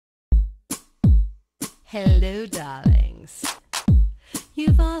Hello, darlings.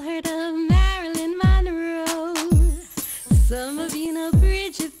 You've all heard of Marilyn Monroe. Some of you know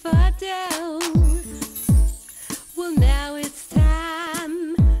Bridget Bardot. Well, now it's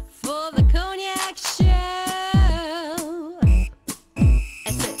time for the Cognac Show.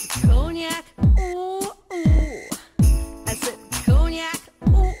 I said cognac, ooh, ooh. I said cognac,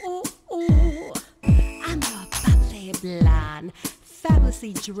 ooh, ooh, ooh. I'm your bubbly blonde,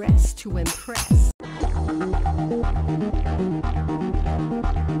 fabulously dressed to impress.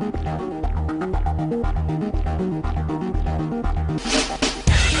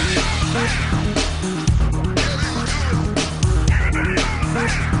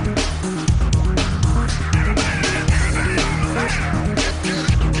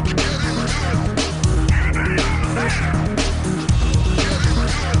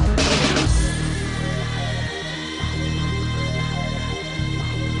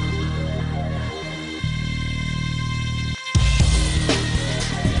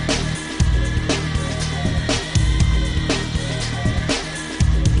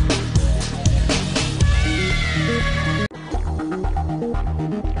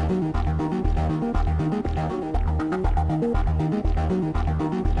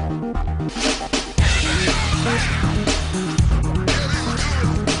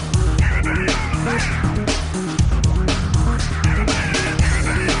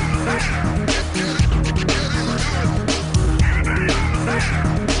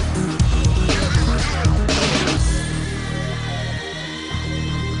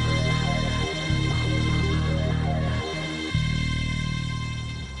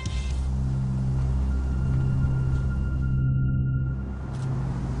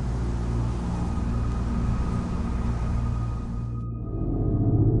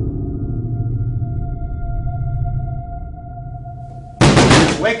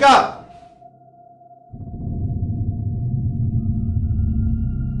 Wake up!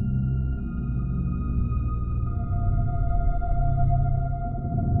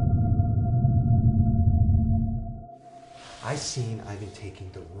 I seen I've been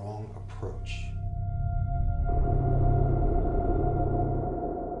taking the wrong approach.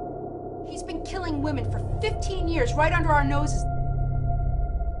 He's been killing women for 15 years right under our noses.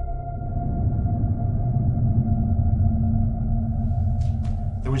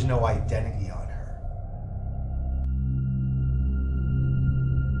 There was no identity on her.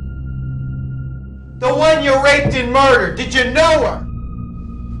 The one you raped and murdered, did you know her?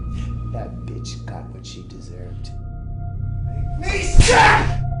 That bitch got what she deserved. Make me sick!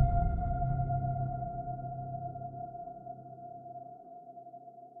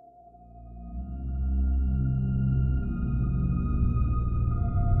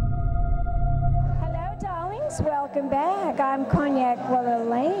 Welcome back. I'm Cognac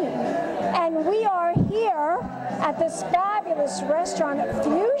Wellerlane, and we are here at this fabulous restaurant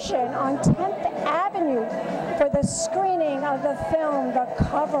Fusion on 10th Avenue for the screening of the film The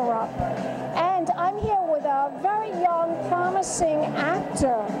Cover Up. And I'm here with a very young, promising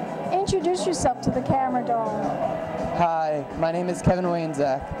actor. Introduce yourself to the camera, darling. Hi, my name is Kevin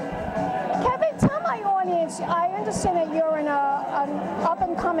Wainczak. Kevin, tell my audience, I understand that you're in an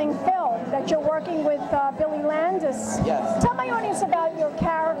up-and-coming film, that you're working with Billy Lanndis. Yes. Tell my audience about your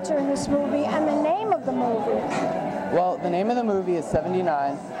character in this movie and the name of the movie. Well, the name of the movie is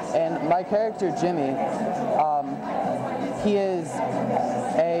 79, and my character, Jimmy, he is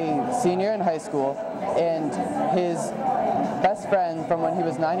a senior in high school, and his best friend from when he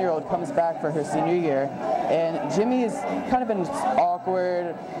was 9-year-old comes back for her senior year, and Jimmy is kind of an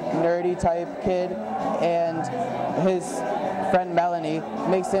awkward, nerdy type kid, and his friend Melanie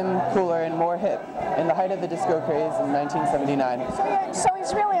makes him cooler and more hip in the height of the disco craze in 1979. So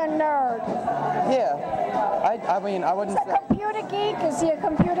he's really a nerd. Yeah. I mean, I wouldn't say... Is a computer geek? Is he a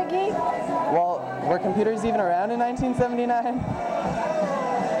computer geek? Well, were computers even around in 1979?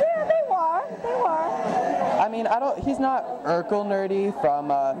 Yeah, they were. They were. I mean, he's not Urkel nerdy from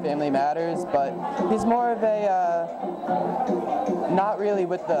Family Matters, but he's more of a, not really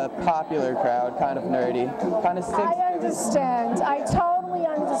with the popular crowd kind of nerdy. Kind of sticks. I understand. I totally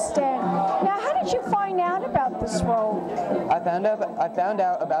understand. Now, how did you find out about this role? I found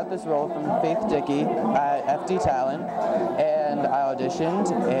out about this role from Faith Dickey at FD Talent, and I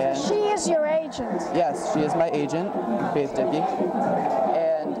auditioned, and... She is your agent? Yes, she is my agent, Faith Dickey,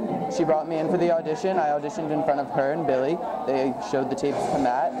 and she brought me in for the audition. I auditioned in front of her and Billy. They showed the tapes to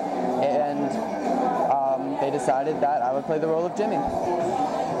Matt, and they decided that I would play the role of Jimmy.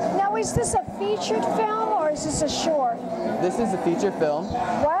 Now, is this a featured film, or is this a short? This is a feature film.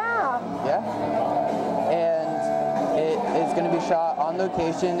 Wow. Yeah. And it is it's going to be shot on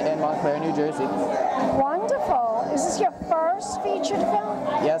location in Montclair, New Jersey. Wonderful. Is this your first featured film?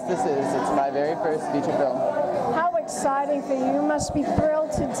 Yes, this is. It's my very first feature film. How exciting for you. You must be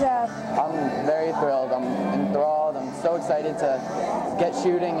thrilled to death. I'm very thrilled. I'm enthralled. I'm so excited to get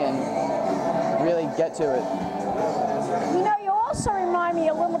shooting and really get to it. You know, you also remind me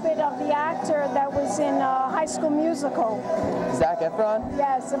a little bit of the actor that was in High School Musical. Zac Efron?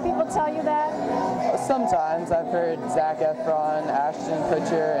 Yes, and people tell you that? Sometimes. I've heard Zac Efron, Ashton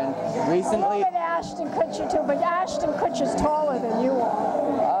Kutcher, and recently... A little bit Ashton Kutcher too, but Ashton Kutcher's taller than you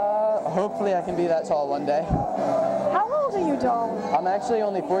are. Hopefully I can be that tall one day. How old are you, darling? I'm actually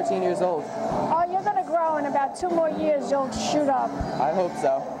only 14 years old. Oh, you're going to grow. In about 2 more years, you'll shoot up. I hope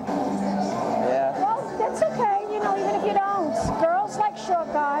so. Yeah. Well, that's okay, you know, even if you don't. Girls like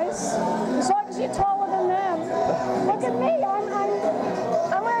short guys, as long as you're taller than them. Look at me,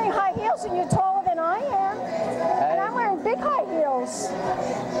 I'm wearing high heels and you're taller than I am. Hey. And I'm wearing big high heels.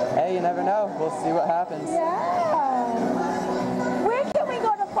 Hey, you never know. We'll see what happens. Yeah. Where can we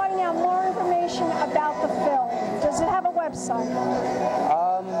go to find out more information about the film? Does it have a website?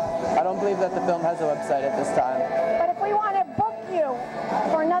 I don't believe that the film has a website at this time. But if we want to book you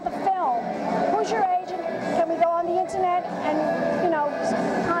for another film, who's your agent? Can we go on the internet and, you know,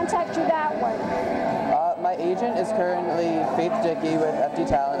 contact you that way? My agent is currently Faith Dickey with FD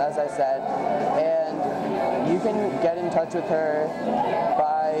Talent, as I said, and you can get in touch with her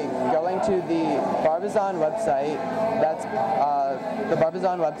by going to the Barbizon website. That's the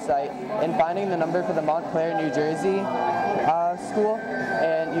Barbizon website, and finding the number for the Montclair, New Jersey school,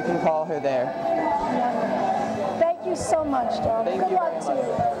 and you can call her there. Thank you so much, darling. Good luck to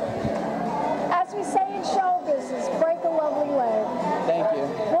you. As we say in show business, break a lovely leg. Thank you.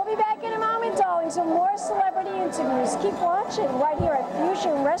 We'll be back in a moment, darlings, with more celebrity interviews. Keep watching right here at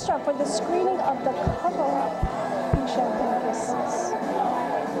Fusion Restaurant for the screening of The Cover Up. Pink champagne kisses.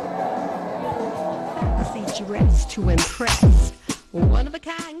 See dressed to impress. One of a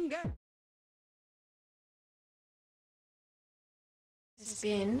kind girl. This has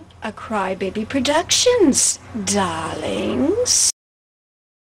been a Crybaby Productions, darlings.